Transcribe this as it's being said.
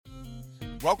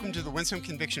Welcome to the Winsome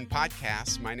Conviction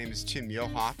Podcast. My name is Tim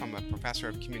Yohoff. I'm a professor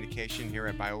of communication here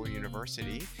at Biola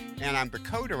University, and I'm the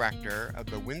co-director of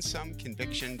the Winsome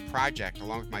Conviction Project,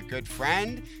 along with my good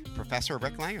friend, Professor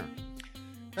Rick Langer.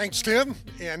 Thanks, Tim,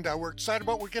 and we're excited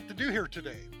about what we get to do here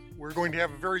today. We're going to have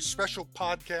a very special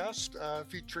podcast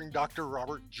featuring Dr.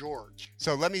 Robert George.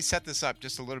 So let me set this up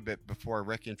just a little bit before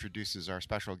Rick introduces our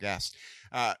special guest.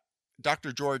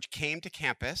 Dr. George came to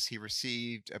campus. He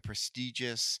received a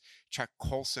prestigious Chuck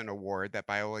Colson Award that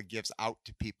Biola gives out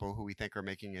to people who we think are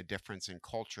making a difference in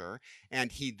culture.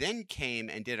 And he then came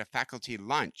and did a faculty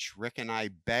lunch. Rick and I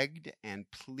begged and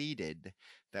pleaded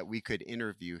that we could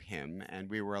interview him, and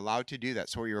we were allowed to do that.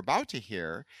 So what you're about to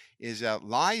hear is a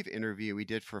live interview we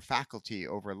did for faculty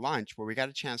over lunch, where we got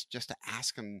a chance just to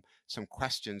ask him some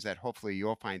questions that hopefully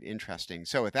you'll find interesting.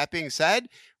 So with that being said,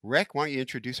 Rick, why don't you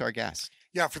introduce our guest?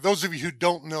 Yeah, for those of you who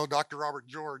don't know Dr. Robert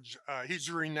George, he's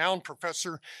a renowned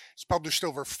professor. He's published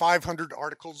over 500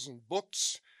 articles and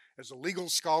books as a legal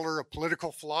scholar, a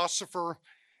political philosopher,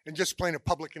 and just plain a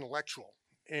public intellectual.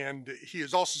 And he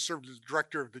has also served as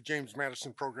director of the James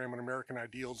Madison Program on American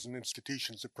Ideals and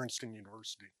Institutions at Princeton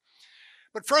University.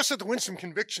 But for us at the Winsome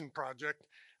Conviction Project,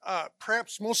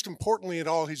 perhaps most importantly at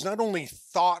all, he's not only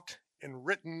thought and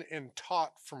written and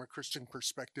taught from a Christian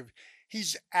perspective,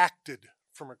 he's acted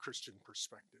from a Christian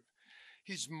perspective.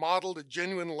 He's modeled a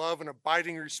genuine love and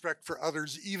abiding respect for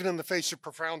others, even in the face of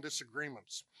profound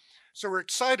disagreements. So we're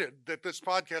excited that this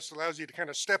podcast allows you to kind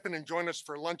of step in and join us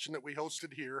for a luncheon that we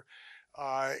hosted here,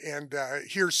 and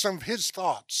hear some of his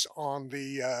thoughts on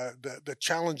the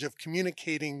challenge of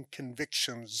communicating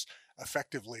convictions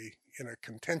effectively in a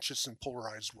contentious and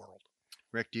polarized world.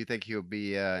 Rick, do you think he'll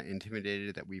be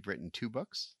intimidated that we've written 2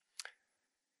 books?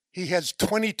 He has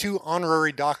 22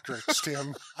 honorary doctorates,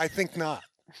 Tim. I think not.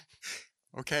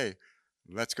 Okay,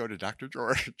 let's go to Dr.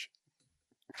 George.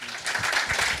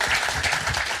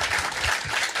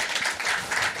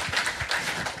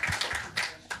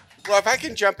 Well, if I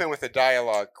can jump in with a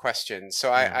dialogue question.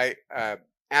 So I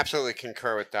absolutely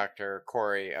concur with Dr.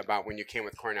 Corey about when you came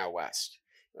with Cornel West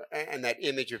and that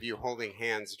image of you holding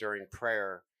hands during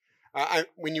prayer.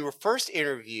 When you were first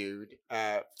interviewed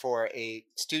for a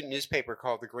student newspaper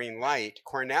called The Green Light,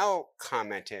 Cornell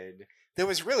commented there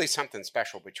was really something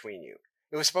special between you.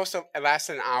 It was supposed to last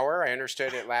an hour. I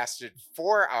understood it lasted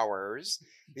 4 hours,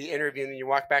 the interview, and then you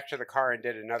walked back to the car and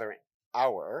did another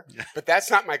hour. But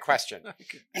that's not my question.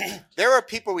 There are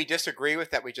people we disagree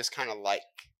with that we just kind of like.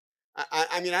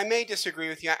 I mean, I may disagree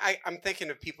with you. I'm thinking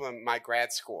of people in my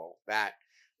grad school that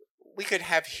we could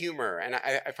have humor. And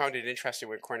I found it interesting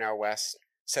when Cornel West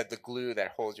said the glue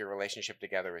that holds your relationship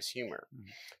together is humor. Mm-hmm.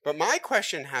 But my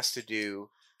question has to do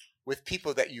with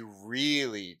people that you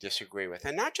really disagree with,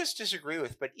 and not just disagree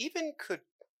with, but even could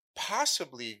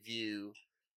possibly view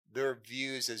their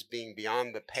views as being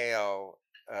beyond the pale,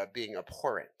 being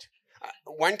abhorrent.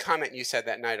 One comment you said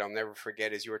that night I'll never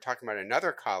forget is you were talking about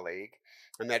another colleague,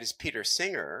 and that is Peter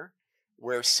Singer,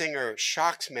 where Singer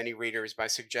shocks many readers by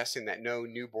suggesting that no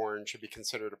newborn should be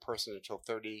considered a person until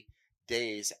 30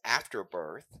 days after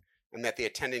birth, and that the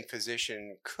attending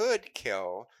physician could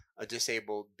kill a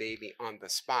disabled baby on the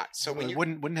spot. So when it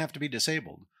wouldn't have to be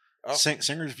disabled. Oh.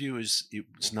 Singer's view is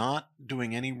it's not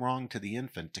doing any wrong to the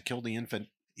infant to kill the infant,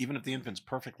 even if the infant's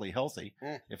perfectly healthy,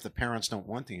 if the parents don't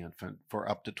want the infant, for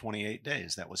up to 28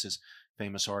 days. That was his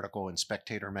famous article in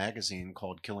Spectator magazine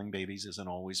called "Killing Babies Isn't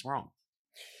Always Wrong."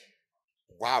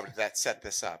 Wow, did that set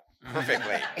this up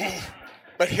perfectly.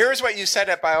 But here's what you said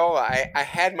at Biola. I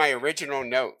had my original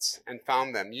notes and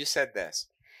found them. You said this: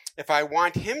 if I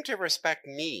want him to respect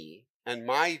me and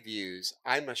my views,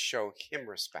 I must show him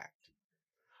respect.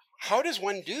 How does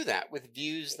one do that with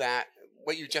views that,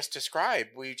 what you just described,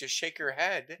 where you just shake your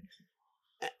head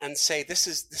and say, this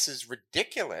is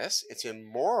ridiculous, it's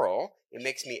immoral, it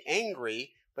makes me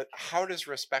angry, but how does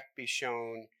respect be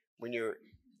shown when you're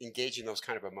engaging those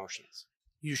kind of emotions?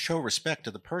 You show respect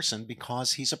to the person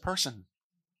because he's a person,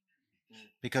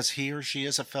 because he or she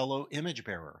is a fellow image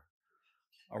bearer,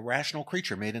 a rational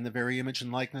creature made in the very image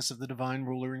and likeness of the divine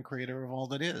ruler and creator of all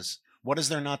that is. What is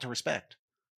there not to respect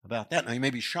about that? Now, you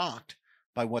may be shocked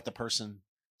by what the person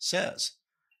says,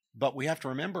 but we have to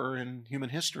remember in human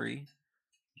history,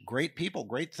 great people,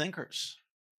 great thinkers,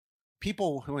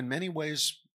 people who in many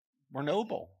ways were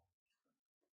noble,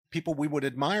 people we would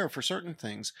admire for certain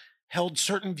things, held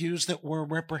certain views that were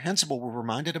reprehensible. We're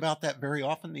reminded about that very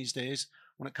often these days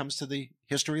when it comes to the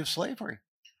history of slavery.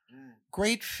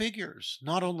 Great figures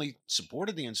not only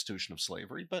supported the institution of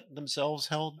slavery, but themselves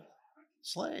held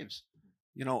slaves.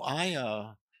 You know,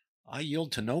 I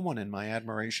yield to no one in my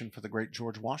admiration for the great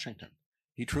George Washington.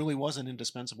 He truly was an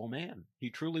indispensable man.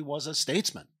 He truly was a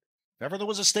statesman. If ever there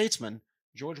was a statesman,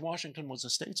 George Washington was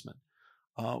a statesman.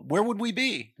 Where would we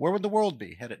be? Where would the world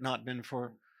be had it not been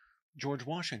for George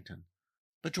Washington?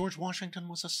 But George Washington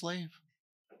was a slave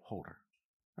holder,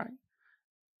 right?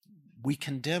 We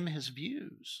condemn his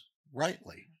views,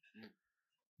 rightly,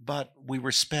 but we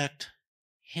respect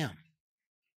him.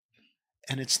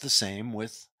 And it's the same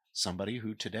with somebody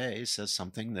who today says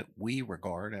something that we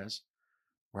regard as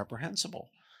reprehensible.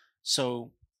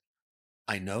 So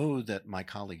I know that my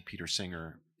colleague Peter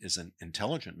Singer is an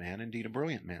intelligent man, indeed a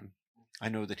brilliant man. I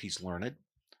know that he's learned.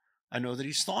 I know that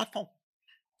he's thoughtful.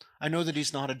 I know that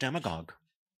he's not a demagogue.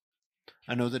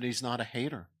 I know that he's not a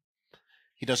hater.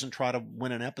 He doesn't try to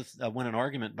win an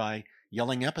argument by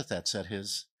yelling epithets at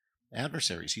his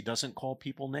adversaries. He doesn't call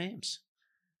people names.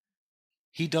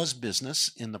 He does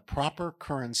business in the proper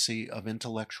currency of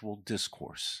intellectual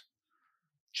discourse.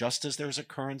 Just as there's a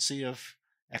currency of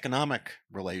economic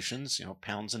relations,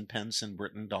 pounds and pence in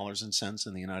Britain, dollars and cents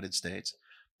in the United States,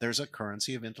 there's a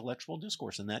currency of intellectual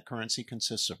discourse, and that currency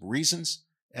consists of reasons,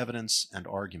 evidence, and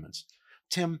arguments.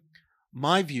 Tim,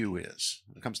 my view is,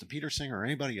 when it comes to Peter Singer or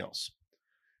anybody else,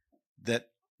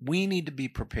 that we need to be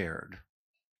prepared.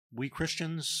 We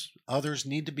Christians, others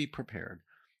need to be prepared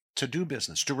to do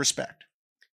business, to respect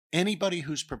anybody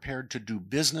who's prepared to do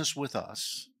business with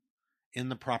us in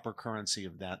the proper currency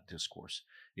of that discourse.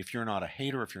 If you're not a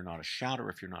hater, if you're not a shouter,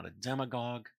 if you're not a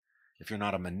demagogue, if you're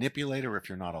not a manipulator, if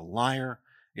you're not a liar,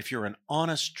 if you're an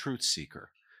honest truth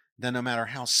seeker, then no matter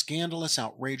how scandalous,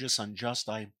 outrageous, unjust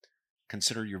I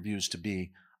consider your views to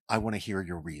be, I want to hear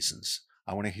your reasons.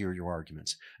 I want to hear your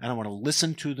arguments. And I want to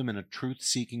listen to them in a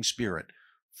truth-seeking spirit,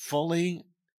 fully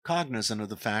cognizant of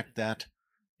the fact that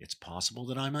it's possible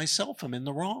that I myself am in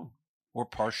the wrong or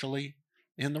partially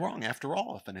in the wrong. After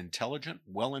all, if an intelligent,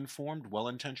 well-informed,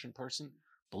 well-intentioned person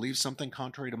believes something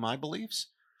contrary to my beliefs,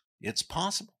 it's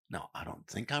possible. Now, I don't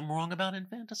think I'm wrong about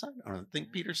infanticide. I don't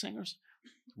think Peter Singer's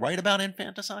right about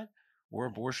infanticide or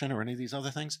abortion or any of these other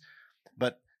things.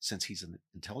 But since he's an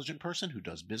intelligent person who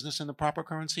does business in the proper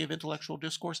currency of intellectual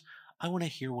discourse, I want to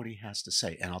hear what he has to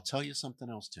say. And I'll tell you something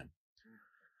else, Tim.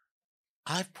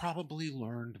 I've probably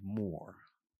learned more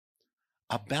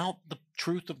about the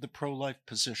truth of the pro-life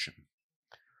position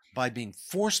by being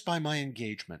forced by my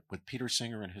engagement with Peter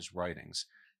Singer and his writings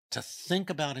to think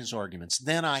about his arguments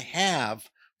than I have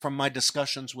from my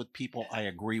discussions with people I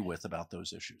agree with about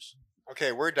those issues.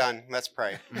 Okay, we're done. Let's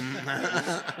pray.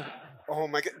 Oh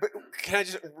my God. But can I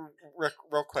just,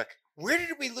 real quick, where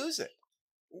did we lose it?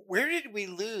 Where did we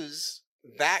lose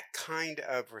that kind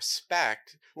of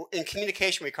respect? In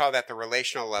communication, we call that the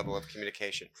relational level of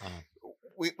communication.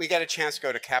 We got a chance to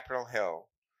go to Capitol Hill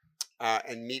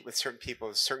and meet with certain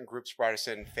people. Certain groups brought us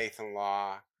in, Faith and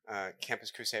Law,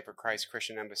 Campus Crusade for Christ,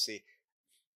 Christian Embassy.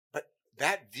 But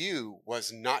that view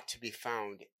was not to be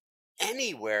found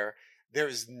anywhere. There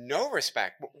is no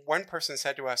respect. One person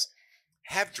said to us,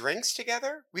 have drinks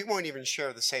together? We won't even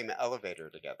share the same elevator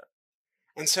together.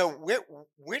 And so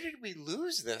where did we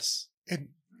lose this?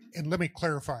 And let me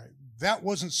clarify, that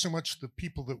wasn't so much the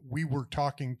people that we were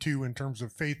talking to in terms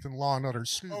of Faith and Law and other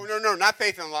students. Oh, no, not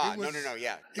Faith and Law. No,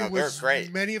 yeah. No, they're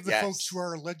great. Many of the folks who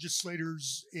are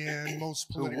legislators and most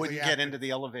politically who wouldn't get into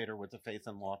the elevator with the Faith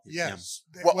and Law people. Yes.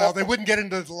 They wouldn't get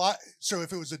into the lot. So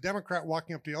if it was a Democrat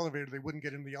walking up the elevator, they wouldn't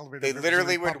get in the elevator. They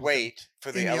literally would wait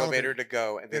for the elevator to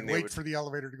go. And then they'd wait for the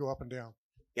elevator to go up and down.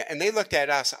 Yeah, and they looked at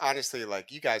us, honestly,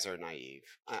 like, you guys are naive.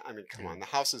 I mean, come on, the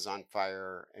house is on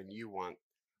fire, and you want,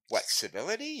 what,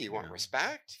 civility? You want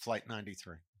respect? Flight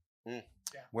 93. Yeah.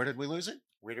 Where did we lose it?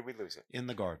 Where did we lose it? In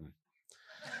the garden.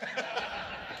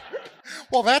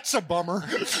 Well, that's a bummer.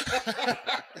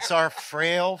 It's our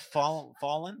frail,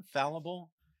 fallen,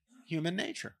 fallible human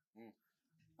nature.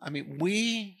 I mean,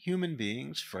 we human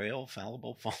beings, frail,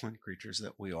 fallible, fallen creatures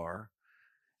that we are,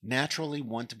 naturally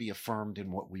want to be affirmed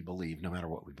in what we believe, no matter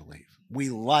what we believe. We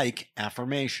like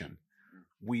affirmation.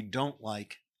 We don't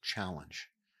like challenge.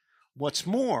 What's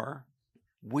more,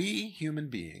 we human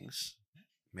beings,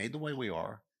 made the way we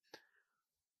are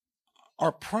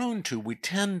we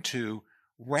tend to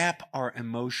wrap our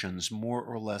emotions more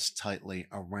or less tightly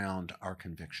around our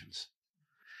convictions.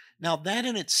 Now, that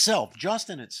in itself, just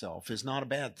in itself, is not a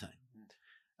bad thing.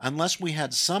 Unless we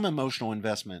had some emotional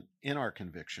investment in our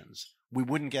convictions, we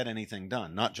wouldn't get anything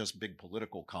done, not just big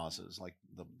political causes like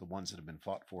the ones that have been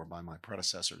fought for by my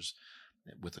predecessors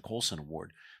with the Colson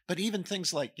Award, but even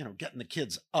things like, getting the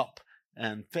kids up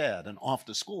and fed and off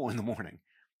to school in the morning.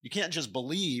 You can't just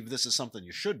believe this is something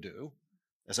you should do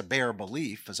as a bare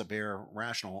belief, as a bare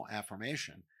rational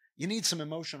affirmation. You need some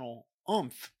emotional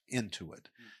oomph into it.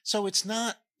 So it's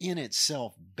not in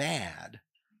itself bad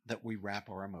that we wrap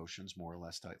our emotions more or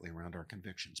less tightly around our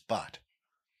convictions. But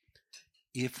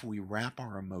if we wrap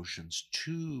our emotions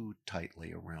too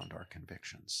tightly around our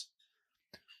convictions,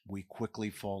 we quickly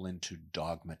fall into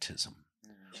dogmatism.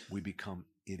 We become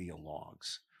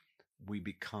ideologues. We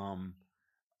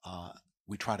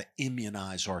try to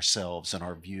immunize ourselves and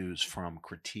our views from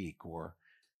critique or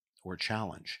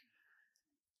challenge.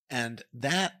 And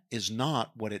that is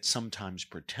not what it sometimes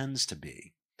pretends to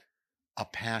be, a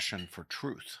passion for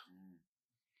truth.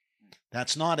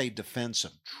 That's not a defense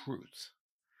of truth.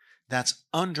 That's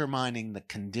undermining the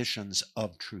conditions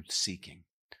of truth-seeking.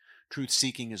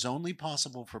 Truth-seeking is only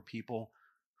possible for people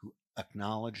who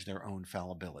acknowledge their own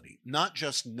fallibility, not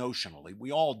just notionally.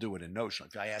 We all do it in notional.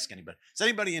 If I ask anybody, is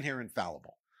anybody in here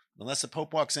infallible? Unless the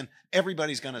Pope walks in,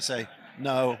 everybody's going to say,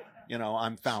 no,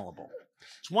 I'm fallible.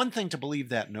 It's one thing to believe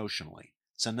that notionally.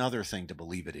 It's another thing to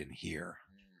believe it in here,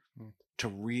 to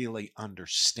really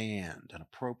understand and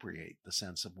appropriate the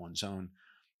sense of one's own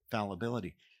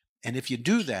fallibility. And if you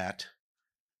do that,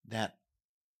 that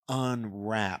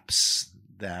unwraps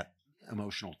that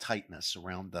emotional tightness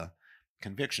around the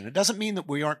conviction. It doesn't mean that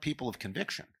we aren't people of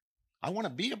conviction. I want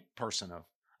to be a person of,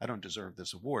 I don't deserve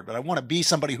this award, but I want to be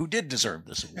somebody who did deserve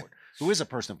this award, who is a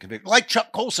person of conviction, like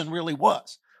Chuck Colson really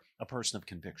was a person of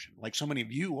conviction, like so many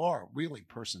of you are really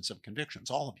persons of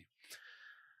convictions, all of you.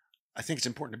 I think it's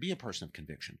important to be a person of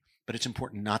conviction, but it's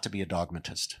important not to be a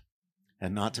dogmatist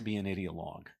and not to be an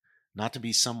ideologue, not to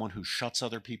be someone who shuts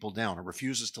other people down or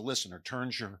refuses to listen or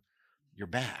turns your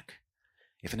back.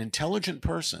 If an intelligent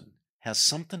person has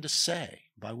something to say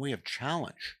by way of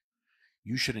challenge,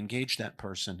 you should engage that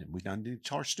person. And we've done it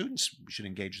to our students. We should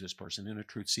engage this person in a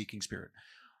truth-seeking spirit.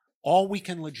 All we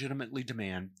can legitimately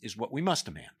demand is what we must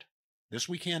demand. This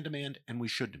we can demand and we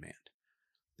should demand.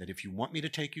 That if you want me to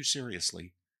take you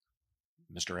seriously,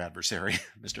 Mr. Adversary,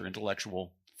 Mr.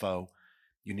 Intellectual Foe,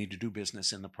 you need to do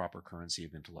business in the proper currency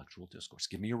of intellectual discourse.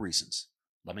 Give me your reasons.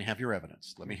 Let me have your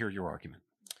evidence. Let me hear your argument.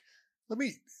 Let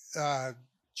me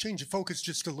change the focus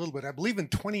just a little bit. I believe in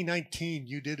 2019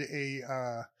 you did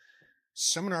a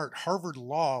seminar at Harvard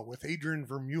Law with Adrian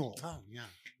Vermeule. Oh, yeah.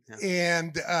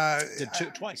 And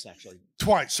did twice, actually.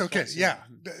 Twice, okay, Twice, yeah.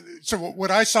 So what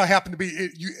I saw happened to be,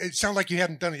 it sounded like you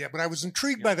hadn't done it yet, but I was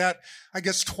intrigued by that, I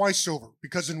guess, twice over.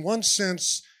 Because in one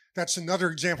sense, that's another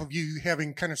example of you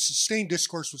having kind of sustained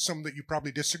discourse with someone that you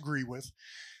probably disagree with.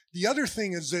 The other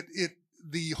thing is that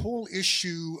the whole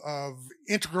issue of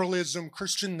integralism,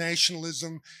 Christian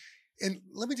nationalism, and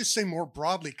let me just say more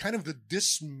broadly, kind of the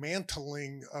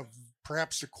dismantling of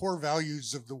perhaps the core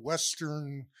values of the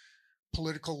Western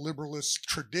political liberalist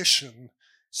tradition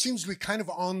seems to be kind of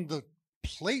on the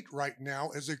plate right now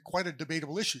as quite a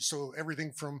debatable issue. So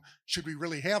everything from, should we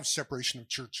really have separation of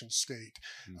church and state?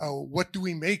 What do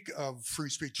we make of free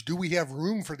speech? Do we have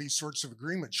room for these sorts of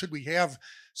agreements? Should we have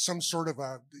some sort of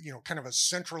a, kind of a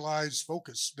centralized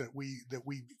focus that we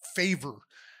favor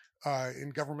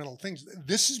in governmental things?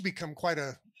 This has become quite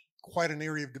an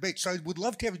area of debate. So I would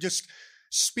love to have you just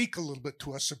speak a little bit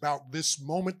to us about this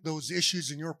moment, those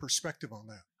issues, and your perspective on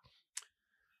that.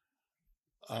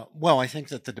 Well, I think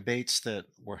that the debates that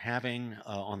we're having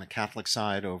on the Catholic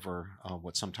side over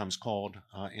what's sometimes called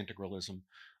integralism,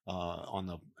 on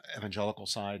the evangelical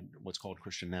side, what's called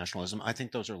Christian nationalism, I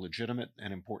think those are legitimate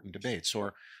and important debates.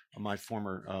 Or my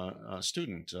former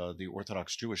student, the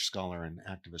Orthodox Jewish scholar and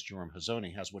activist Yoram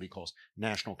Hazony, has what he calls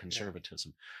national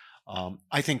conservatism.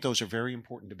 I think those are very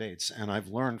important debates, and I've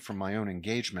learned from my own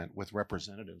engagement with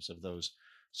representatives of those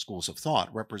schools of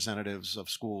thought, representatives of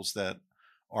schools that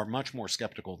are much more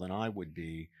skeptical than I would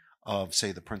be of,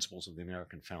 say, the principles of the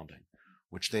American founding,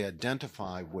 which they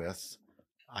identify with,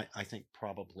 I think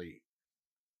probably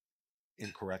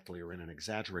incorrectly or in an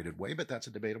exaggerated way, but that's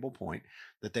a debatable point,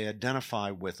 that they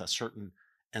identify with a certain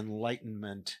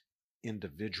Enlightenment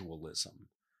individualism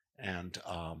and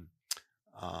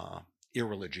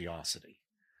irreligiosity.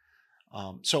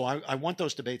 So I want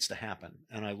those debates to happen,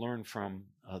 and I learn from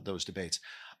those debates.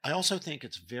 I also think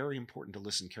it's very important to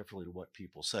listen carefully to what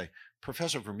people say.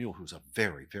 Professor Vermeule, who's a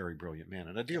very, very brilliant man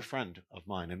and a dear friend of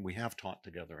mine, and we have taught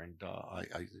together, and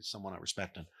someone I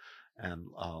respect and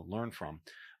learn from,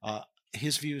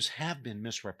 his views have been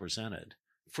misrepresented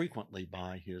frequently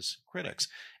by his critics.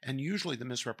 And usually the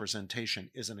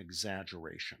misrepresentation is an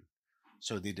exaggeration.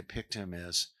 So they depict him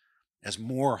as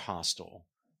more hostile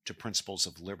to principles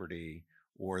of liberty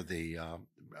or the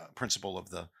principle of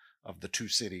the two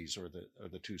cities or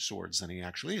the two swords than he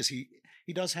actually is. He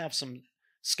does have some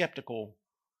skeptical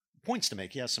points to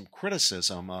make. He has some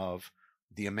criticism of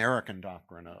the American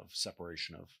doctrine of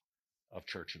separation of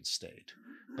church and state.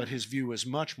 But his view is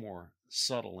much more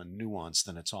subtle and nuanced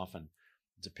than it's often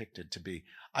depicted to be.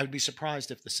 I would be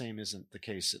surprised if the same isn't the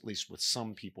case, at least with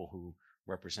some people who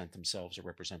represent themselves or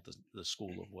represent the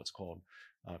school of what's called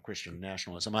Christian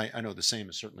nationalism. I know the same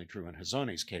is certainly true in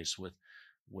Hazony's case with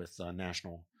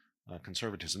national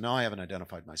conservatism. Now, I haven't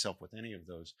identified myself with any of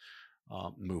those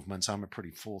movements. I'm a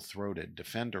pretty full-throated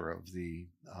defender of the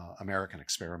American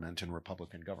experiment in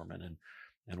Republican government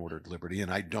and ordered liberty,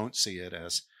 and I don't see it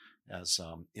as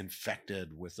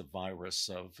infected with the virus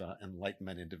of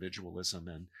Enlightenment individualism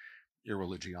and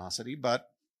irreligiosity.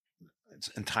 But it's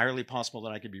entirely possible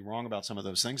that I could be wrong about some of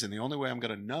those things, and the only way I'm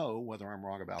going to know whether I'm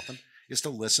wrong about them is to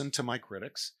listen to my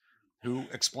critics who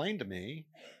explain to me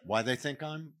why they think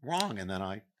I'm wrong, and then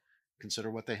I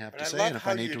consider what they have to say, and if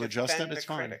I need to adjust it, it's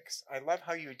fine. I love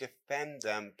how you defend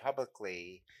them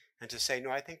publicly and to say, no,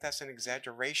 I think that's an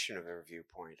exaggeration of their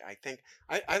viewpoint.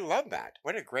 I love that.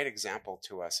 What a great example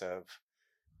to us of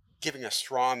giving a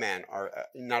straw man, or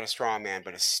not a straw man,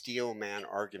 but a steel man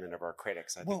argument of our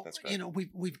critics. I think that's great.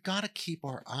 We've got to keep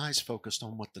our eyes focused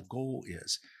on what the goal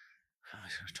is. I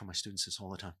tell my students this all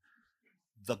the time.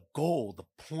 The goal,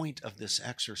 the point of this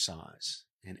exercise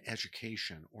in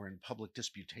education or in public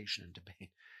disputation and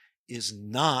debate is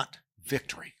not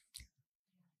victory.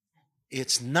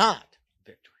 It's not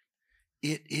victory.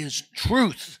 It is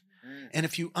truth. And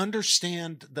if you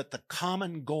understand that the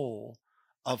common goal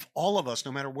of all of us,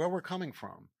 no matter where we're coming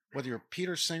from, whether you're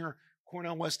Peter Singer,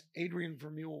 Cornel West, Adrian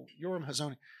Vermeule, Yoram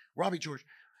Hazony, Robbie George,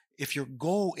 if your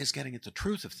goal is getting at the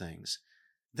truth of things,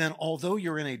 then although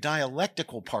you're in a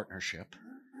dialectical partnership,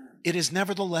 it is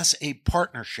nevertheless a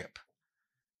partnership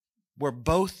where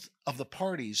both of the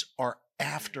parties are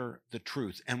after the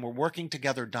truth, and we're working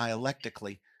together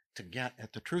dialectically to get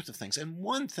at the truth of things. And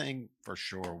one thing for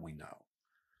sure we know,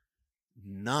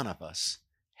 none of us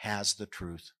has the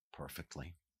truth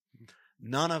perfectly.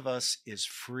 None of us is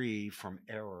free from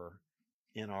error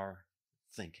in our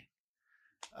thinking.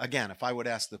 Again, if I would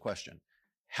ask the question,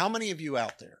 how many of you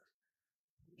out there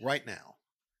right now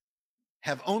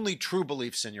have only true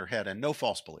beliefs in your head and no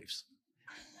false beliefs?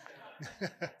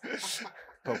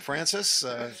 Pope Francis,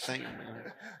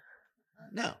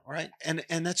 no, right?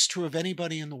 And that's true of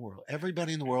anybody in the world,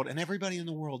 everybody in the world, and everybody in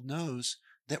the world knows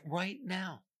that right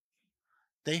now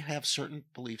they have certain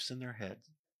beliefs in their head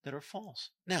that are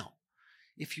false. Now,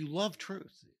 if you love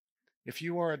truth, if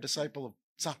you are a disciple of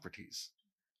Socrates,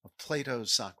 of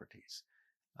Plato's Socrates,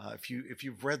 if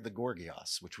you've read the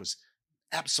Gorgias, which was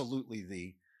absolutely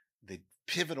the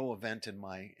pivotal event in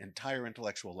my entire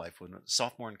intellectual life. When I was a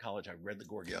sophomore in college, I read the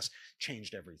Gorgias,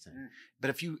 changed everything. But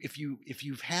if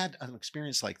you've had an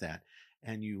experience like that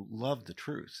and you love the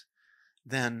truth,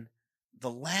 then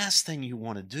the last thing you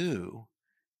want to do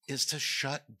is to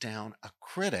shut down a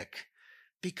critic,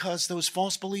 because those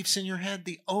false beliefs in your head,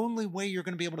 the only way you're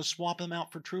going to be able to swap them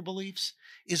out for true beliefs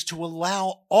is to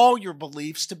allow all your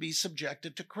beliefs to be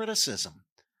subjected to criticism.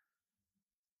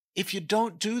 If you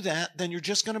don't do that, then you're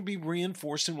just going to be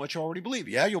reinforced in what you already believe.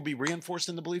 Yeah, you'll be reinforced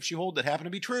in the beliefs you hold that happen to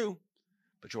be true,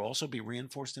 but you'll also be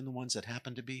reinforced in the ones that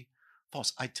happen to be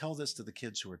false. I tell this to the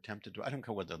kids who are tempted to, I don't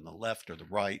care whether on the left or the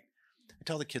right, I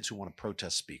tell the kids who want to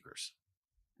protest speakers.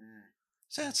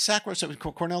 So that's sacrosanct.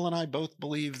 Cornel and I both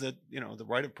believe that, the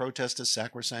right of protest is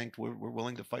sacrosanct. We're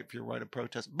willing to fight for your right of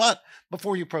protest. But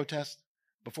before you protest,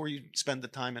 before you spend the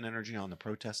time and energy on the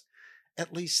protest,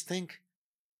 at least think,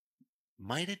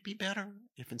 might it be better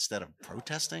if instead of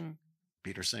protesting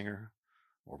Peter Singer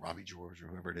or Robbie George or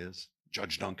whoever it is,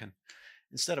 Judge Duncan,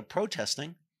 instead of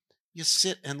protesting, you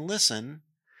sit and listen,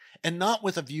 and not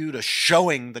with a view to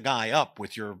showing the guy up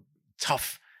with your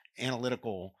tough,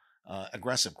 analytical,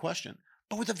 aggressive question,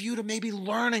 but with a view to maybe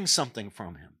learning something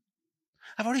from him.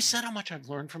 I've already said how much I've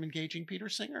learned from engaging Peter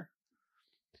Singer.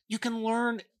 You can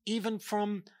learn even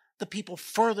from the people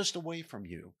furthest away from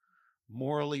you,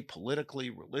 morally, politically,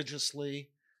 religiously,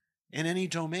 in any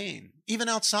domain, even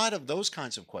outside of those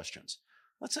kinds of questions.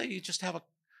 Let's say you just have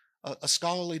a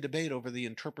scholarly debate over the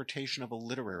interpretation of a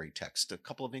literary text, a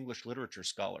couple of English literature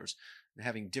scholars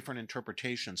having different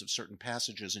interpretations of certain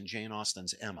passages in Jane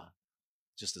Austen's Emma,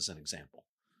 just as an example.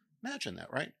 Imagine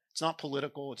that, right? It's not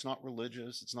political, it's not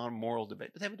religious, it's not a moral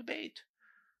debate, but they have a debate.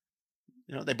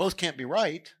 They both can't be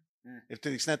right, if to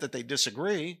the extent that they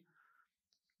disagree,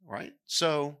 right?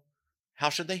 So how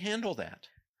should they handle that?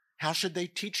 How should they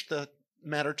teach the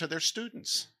matter to their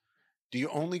students? Do you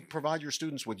only provide your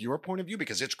students with your point of view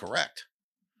because it's correct?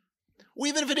 Well,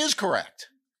 even if it is correct,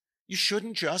 you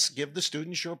shouldn't just give the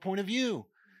students your point of view.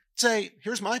 Say,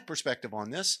 here's my perspective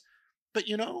on this, but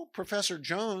Professor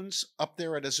Jones up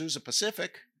there at Azusa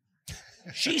Pacific,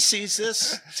 she sees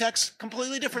this text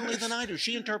completely differently than I do.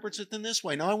 She interprets it in this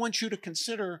way. Now, I want you to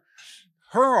consider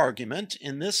her argument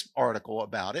in this article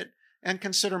about it and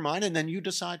consider mine, and then you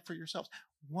decide for yourselves.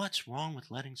 What's wrong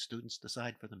with letting students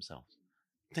decide for themselves?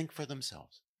 Think for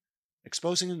themselves.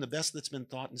 Exposing them the best that's been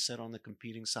thought and said on the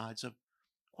competing sides of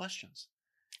questions.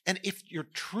 And if you're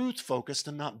truth-focused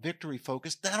and not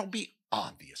victory-focused, that'll be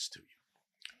obvious to you.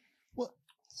 Well,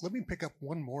 let me pick up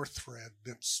one more thread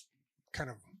that's kind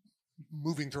of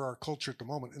moving through our culture at the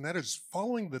moment, and that is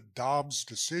following the Dobbs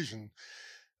decision.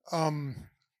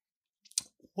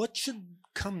 What should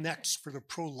come next for the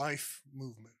pro-life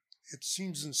movement? It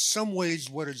seems in some ways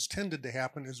what has tended to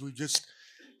happen is we just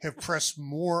have pressed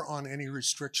more on any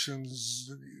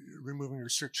restrictions, removing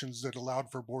restrictions that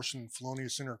allowed for abortion,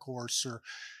 felonious intercourse, or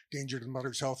danger to the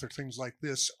mother's health, or things like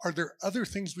this. Are there other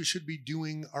things we should be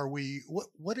doing?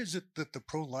 What is it that the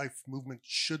pro-life movement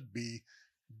should be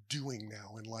doing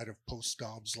now in light of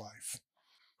post-Dobbs life?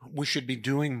 We should be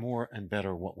doing more and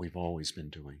better what we've always been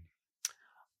doing.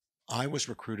 I was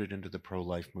recruited into the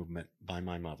pro-life movement by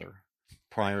my mother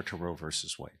prior to Roe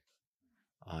versus Wade.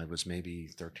 I was maybe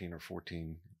 13 or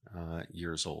 14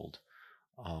 years old.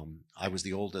 I was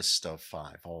the oldest of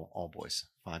five, all boys,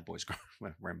 5 boys,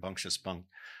 rambunctious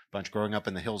bunch growing up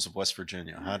in the hills of West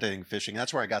Virginia, hunting, fishing.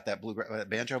 That's where I got that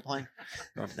banjo playing,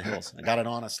 going up the hills. I got it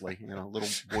honestly. Little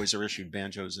boys are issued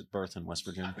banjos at birth in West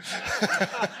Virginia.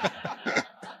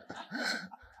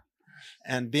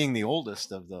 And being the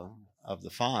oldest of the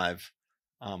 5,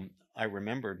 I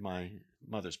remembered my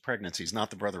mother's pregnancies,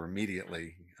 not the brother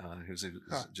immediately, who's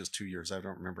just 2 years. I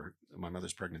don't remember my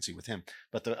mother's pregnancy with him,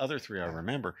 but the other 3 I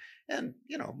remember. And,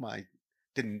 I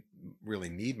didn't really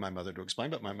need my mother to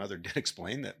explain, but my mother did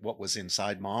explain that what was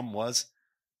inside mom was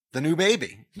the new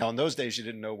baby. Now, in those days, you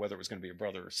didn't know whether it was going to be a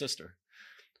brother or sister.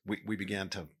 We began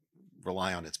to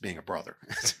rely on its being a brother.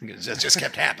 It just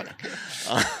kept happening.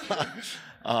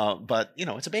 But,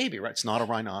 it's a baby, right? It's not a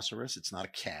rhinoceros. It's not a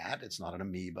cat. It's not an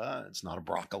amoeba. It's not a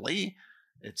broccoli.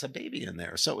 It's a baby in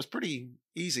there. So it was pretty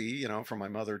easy, for my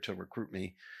mother to recruit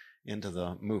me into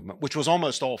the movement, which was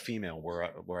almost all female where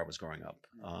I was growing up.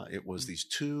 It was these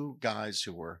 2 guys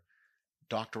who were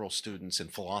doctoral students in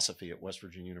philosophy at West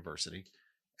Virginia University,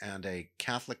 and a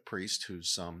Catholic priest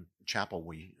whose chapel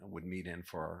we would meet in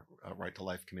for our Right to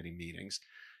Life Committee meetings,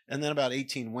 and then about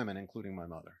 18 women, including my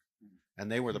mother.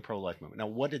 And they were the pro-life movement. Now,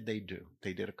 what did they do?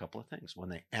 They did a couple of things. When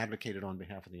they advocated on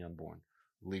behalf of the unborn,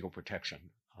 legal protection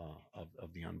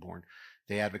of the unborn,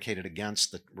 they advocated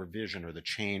against the revision or the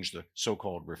change, the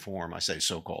so-called reform, I say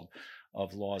so-called,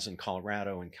 of laws in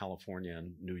Colorado and California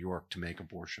and New York to make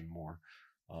abortion more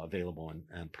available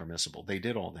and permissible. They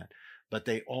did all that. But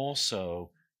they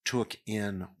also took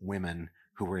in women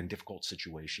who were in difficult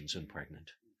situations and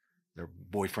pregnant. Their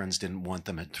boyfriends didn't want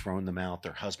them, had thrown them out.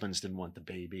 Their husbands didn't want the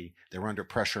baby. They were under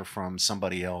pressure from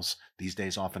somebody else. These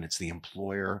days, often it's the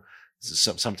employer.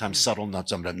 Sometimes subtle,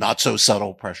 not so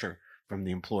subtle pressure from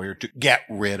the employer to get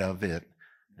rid of it,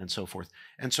 and so forth.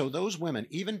 And so those women,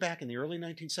 even back in the early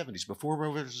 1970s, before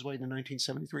Roe versus Wade in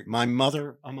 1973, my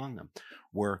mother among them,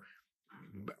 were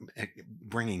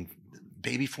bringing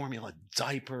baby formula,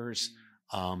 diapers,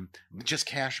 just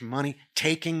cash money,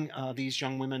 taking these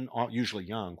young women, usually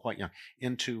young, quite young,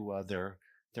 into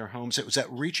their homes. It was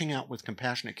that reaching out with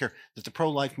compassionate care that the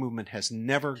pro-life movement has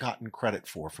never gotten credit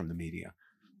for from the media.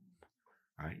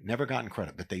 All right, never gotten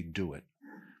credit, but they do it.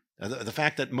 The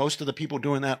fact that most of the people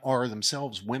doing that are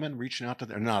themselves women reaching out to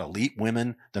they're not elite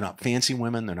women, they're not fancy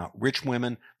women, they're not rich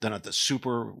women, they're not the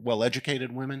super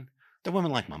well-educated women. They're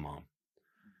women like my mom.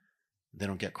 They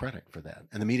don't get credit for that.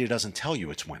 And the media doesn't tell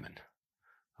you it's women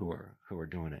who are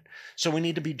doing it. So we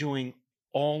need to be doing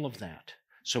all of that.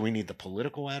 So we need the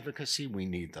political advocacy, we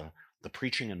need the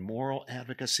preaching and moral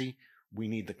advocacy, we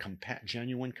need the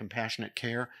genuine compassionate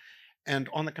care. And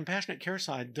on the compassionate care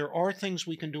side, there are things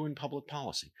we can do in public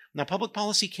policy. Now, public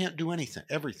policy can't do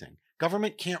everything.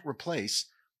 Government can't replace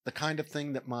the kind of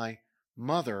thing that my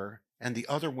mother and the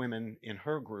other women in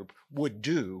her group would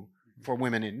do for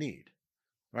women in need,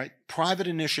 right? Private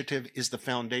initiative is the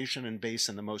foundation and base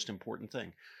and the most important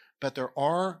thing. But there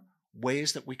are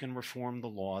ways that we can reform the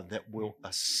law that will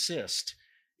assist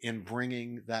in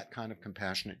bringing that kind of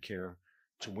compassionate care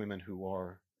to women who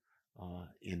are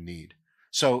in need.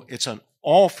 So it's an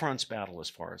all fronts battle as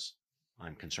far as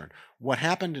I'm concerned. What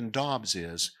happened in Dobbs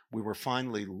is we were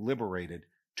finally liberated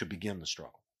to begin the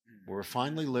struggle. We were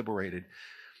finally liberated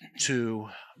to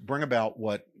bring about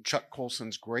what Chuck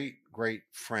Colson's great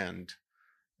friend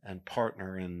and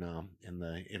partner in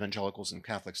the Evangelicals and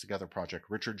Catholics Together project,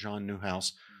 Richard John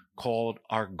Newhouse, called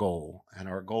our goal. And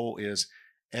our goal is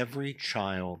every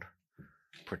child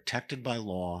protected by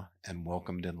law and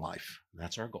welcomed in life.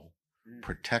 That's our goal.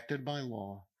 Protected by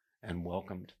law and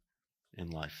welcomed in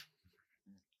life.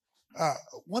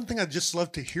 One thing I'd just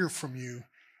love to hear from you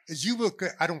is you look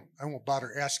at, I won't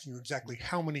bother asking you exactly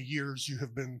how many years you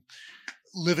have been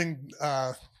living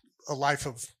a life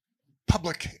of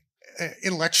public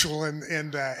intellectual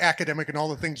and academic and all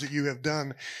the things that you have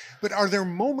done. But are there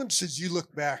moments as you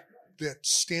look back that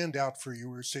stand out for you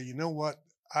where you say, you know what,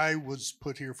 I was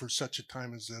put here for such a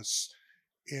time as this,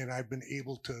 and I've been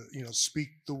able to, speak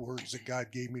the words that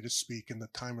God gave me to speak in the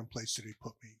time and place that he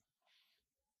put me?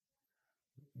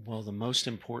 Well, the most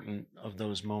important of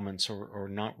those moments are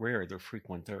not rare, they're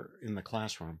frequent. They're in the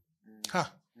classroom. Huh.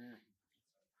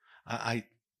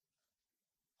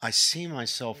 I see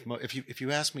myself, if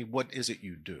you ask me, what is it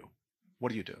you do?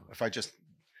 What do you do? If I'm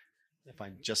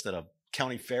just at a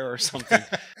county fair or something,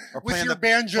 or with your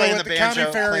banjo at the county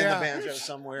fair, playing the banjo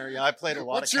somewhere. Yeah, I played a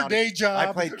lot. What's your day job?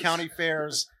 I played county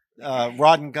fairs,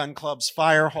 rod and gun clubs,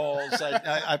 fire halls.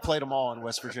 I played them all in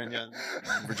West Virginia,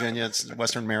 it's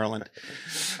Western Maryland.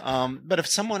 But if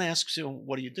someone asks you,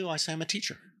 what do you do? I say I'm a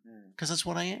teacher, because that's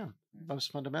what I am.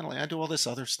 Most fundamentally, I do all this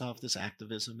other stuff, this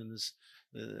activism and this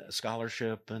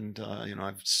scholarship, and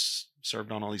I've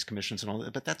served on all these commissions and all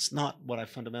that. But that's not what I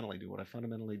fundamentally do. What I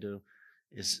fundamentally do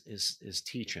is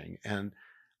teaching, and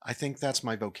I think that's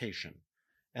my vocation.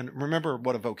 And remember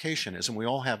what a vocation is, and we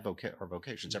all have our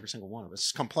vocations, every single one of us.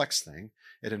 It's a complex thing.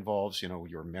 It involves,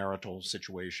 your marital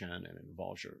situation, and it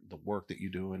involves the work that you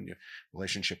do and your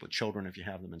relationship with children if you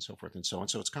have them, and so forth and so on.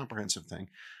 So it's a comprehensive thing.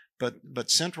 But the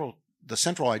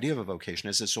central idea of a vocation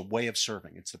is it's a way of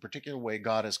serving. It's the particular way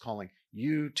God is calling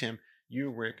you, Tim, you,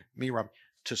 Rick, me, Rob,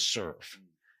 to serve.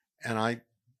 And I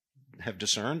have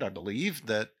discerned, I believe,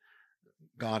 that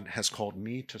God has called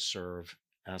me to serve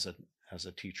as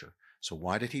a teacher. So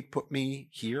why did he put me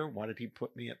here? Why did he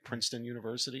put me at Princeton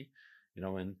University?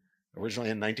 Originally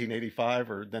in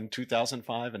 1985, or then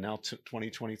 2005, and now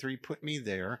 2023, put me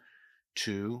there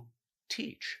to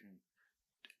teach.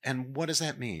 And what does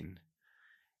that mean?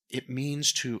 It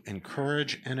means to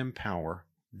encourage and empower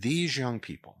these young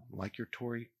people, like your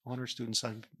Torrey honor students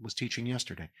I was teaching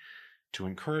yesterday, to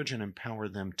encourage and empower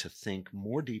them to think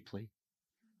more deeply,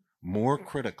 more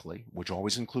critically, which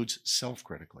always includes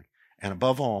self-critically, and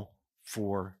above all,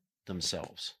 for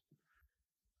themselves.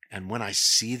 And when I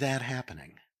see that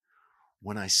happening,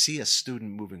 when I see a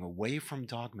student moving away from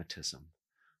dogmatism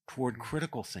toward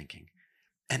critical thinking,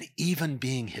 and even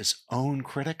being his own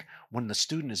critic, when the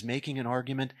student is making an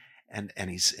argument and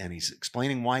he's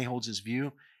explaining why he holds his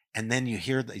view, and then you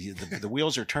hear the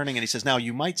wheels are turning, and he says, now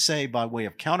you might say by way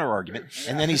of counter-argument,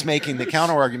 and then he's making the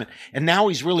counter-argument, and now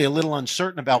he's really a little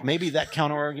uncertain about maybe that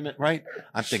counter-argument, right?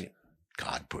 I'm thinking,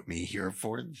 God put me here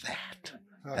for that.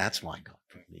 That's why God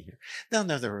put me here. Now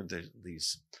there are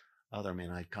these other, my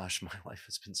life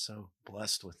has been so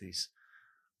blessed with these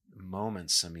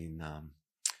moments.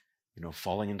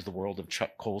 Falling into the world of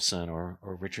Chuck Colson or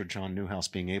Richard John Newhouse,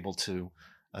 being able to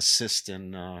assist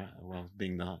in,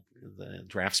 being the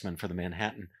draftsman for the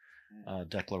Manhattan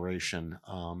Declaration,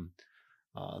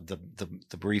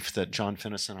 the brief that John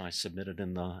Finnis and I submitted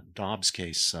in the Dobbs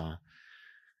case.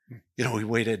 We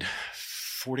waited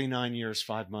 49 years,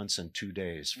 5 months, and 2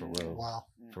 days for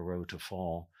Roe to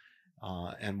fall.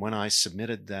 And when I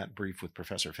submitted that brief with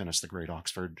Professor Finnis, the great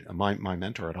Oxford, my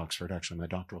mentor at Oxford, actually my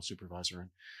doctoral supervisor, and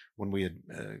when we had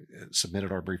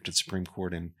submitted our brief to the Supreme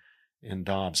Court in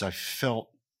Dobbs, I felt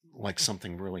like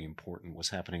something really important was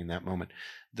happening in that moment.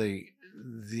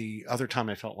 The other time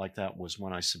I felt like that was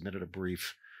when I submitted a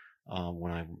brief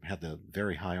when I had the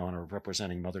very high honor of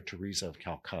representing Mother Teresa of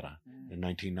Calcutta in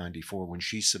 1994, when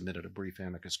she submitted a brief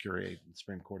amicus curiae to the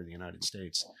Supreme Court of the United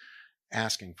States,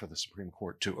 asking for the Supreme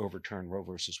Court to overturn Roe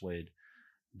versus Wade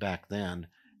back then.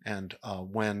 And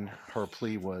when her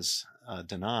plea was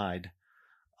denied,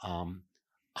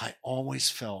 I always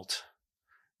felt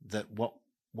that what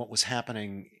was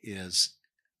happening is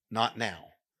not now,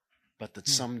 but that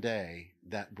someday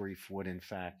that brief would in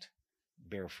fact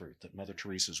bear fruit, that Mother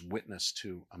Teresa's witness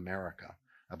to America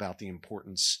about the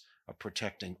importance of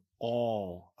protecting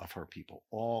all of her people,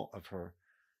 all of her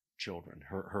children,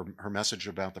 her message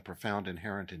about the profound,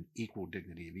 inherent, and equal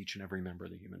dignity of each and every member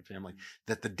of the human family,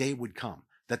 that the day would come,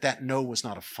 that no was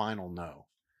not a final no.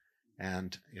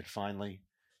 And it finally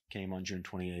came on June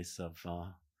 28th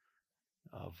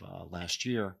of last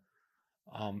year.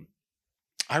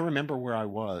 I remember where I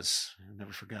was. I'll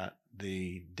never forget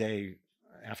the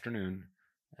afternoon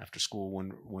after school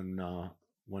when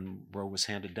Roe was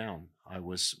handed down. I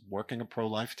was working a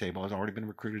pro-life table. I'd already been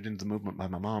recruited into the movement by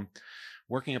my mom,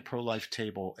 working a pro-life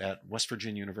table at West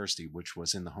Virginia University, which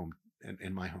was in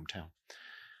my hometown.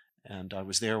 And I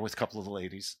was there with a couple of the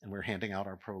ladies, and we were handing out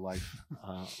our pro-life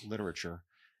literature.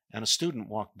 And a student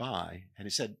walked by, and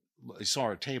he said, he saw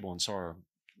our table and saw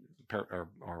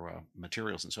our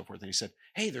materials and so forth, and he said,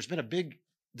 "Hey, there's been a big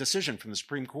decision from the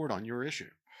Supreme Court on your issue."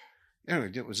 You know,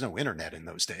 there was no internet in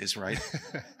those days, right?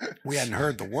 We hadn't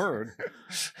heard the word.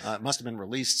 It must have been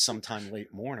released sometime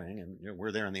late morning, and you know,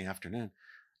 we're there in the afternoon.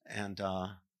 And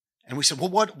we said, "Well,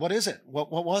 what is it? What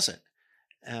was it?"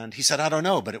 And he said, "I don't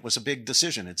know, but it was a big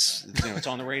decision. It's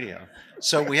on the radio."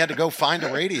 So we had to go find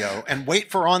a radio and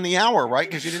wait for On the Hour, right?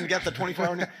 Because you didn't get the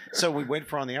 24-hour news. So we waited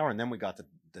for On the Hour, and then we got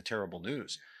the terrible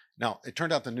news. Now, it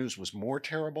turned out the news was more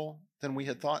terrible than we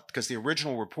had thought, because the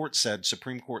original report said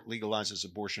Supreme Court legalizes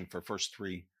abortion for first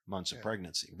 3 months of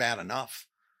pregnancy. Bad enough,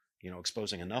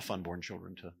 exposing enough unborn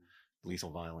children to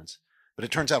lethal violence. But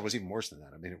it turns out it was even worse than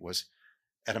that. I mean, it was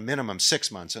at a minimum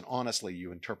 6 months, and honestly,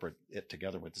 you interpret it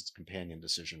together with its companion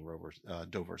decision,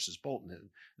 Doe versus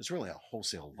Bolton. It's really a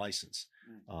wholesale license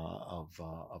of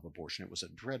abortion. It was a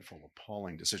dreadful,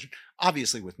 appalling decision,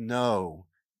 obviously with no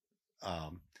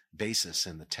basis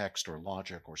in the text or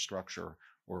logic or structure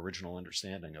or original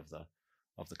understanding of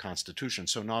the Constitution.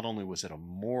 So not only was it a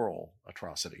moral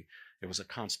atrocity, it was a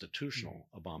constitutional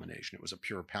abomination. It was a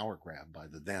pure power grab by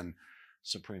the then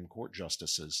Supreme Court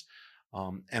justices.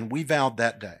 And we vowed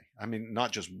that day, I mean,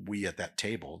 not just we at that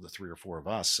table, the 3 or 4 of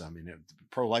us, I mean,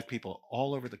 pro-life people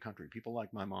all over the country, people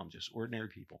like my mom, just ordinary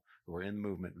people who were in the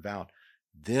movement, vowed,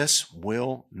 this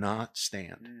will not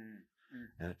stand.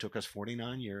 And it took us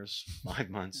 49 years, 5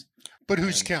 months. But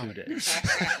who's counting? 2 days.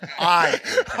 I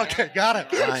am counting. Okay, got it.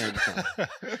 I am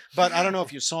counting. But I don't know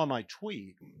if you saw my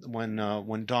tweet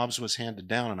when Dobbs was handed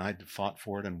down, and I fought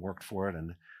for it and worked for it,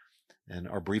 and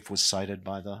our brief was cited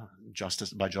by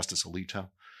Justice Alito.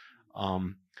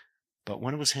 But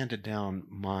when it was handed down,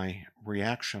 my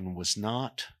reaction was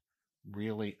not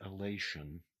really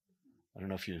elation. I don't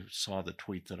know if you saw the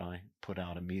tweet that I put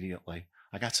out immediately.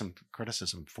 I got some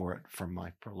criticism for it from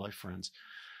my pro-life friends.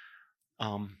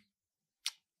 I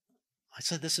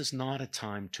said, this is not a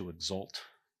time to exult.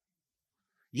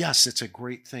 Yes, it's a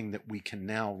great thing that we can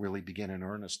now really begin in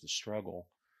earnest the struggle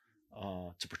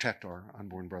to protect our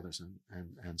unborn brothers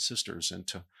and sisters, and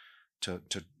to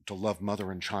love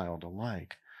mother and child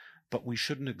alike. But we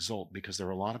shouldn't exult, because there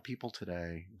are a lot of people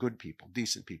today, good people,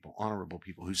 decent people, honorable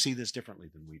people, who see this differently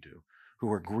than we do, who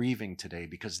are grieving today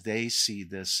because they see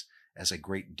this as a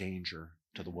great danger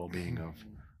to the well-being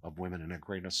of women and a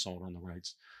great assault on the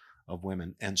rights of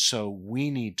women. And so we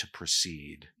need to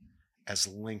proceed as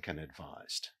Lincoln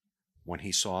advised when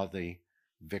he saw the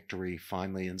victory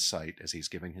finally in sight as he's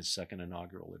giving his second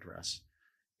inaugural address,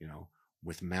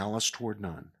 with malice toward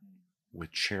none,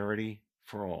 with charity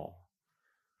for all,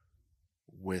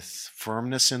 with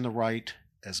firmness in the right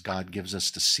as God gives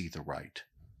us to see the right.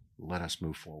 Let us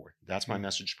move forward. That's my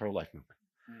message to pro-life movement.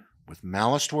 With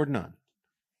malice toward none,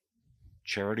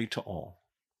 charity to all,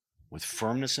 with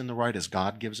firmness in the right as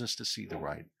God gives us to see the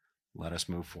right, let us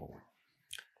move forward.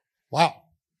 Wow.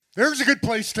 There's a good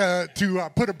place to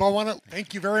put a bow on it.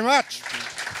 Thank you very much.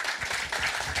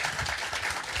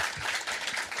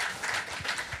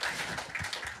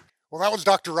 Well, that was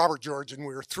Dr. Robert George, and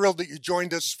we're thrilled that you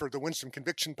joined us for the Winsome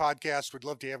Conviction Podcast. We'd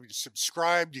love to have you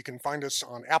subscribed. You can find us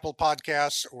on Apple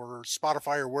Podcasts or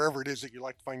Spotify or wherever it is that you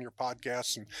like to find your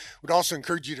podcasts. And we'd also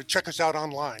encourage you to check us out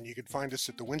online. You can find us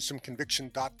at the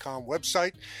winsomeconviction.com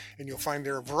website, and you'll find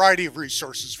there a variety of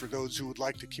resources for those who would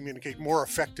like to communicate more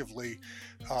effectively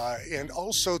and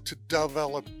also to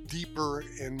develop deeper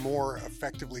and more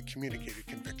effectively communicated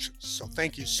convictions. So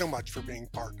thank you so much for being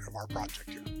part of our project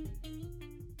here.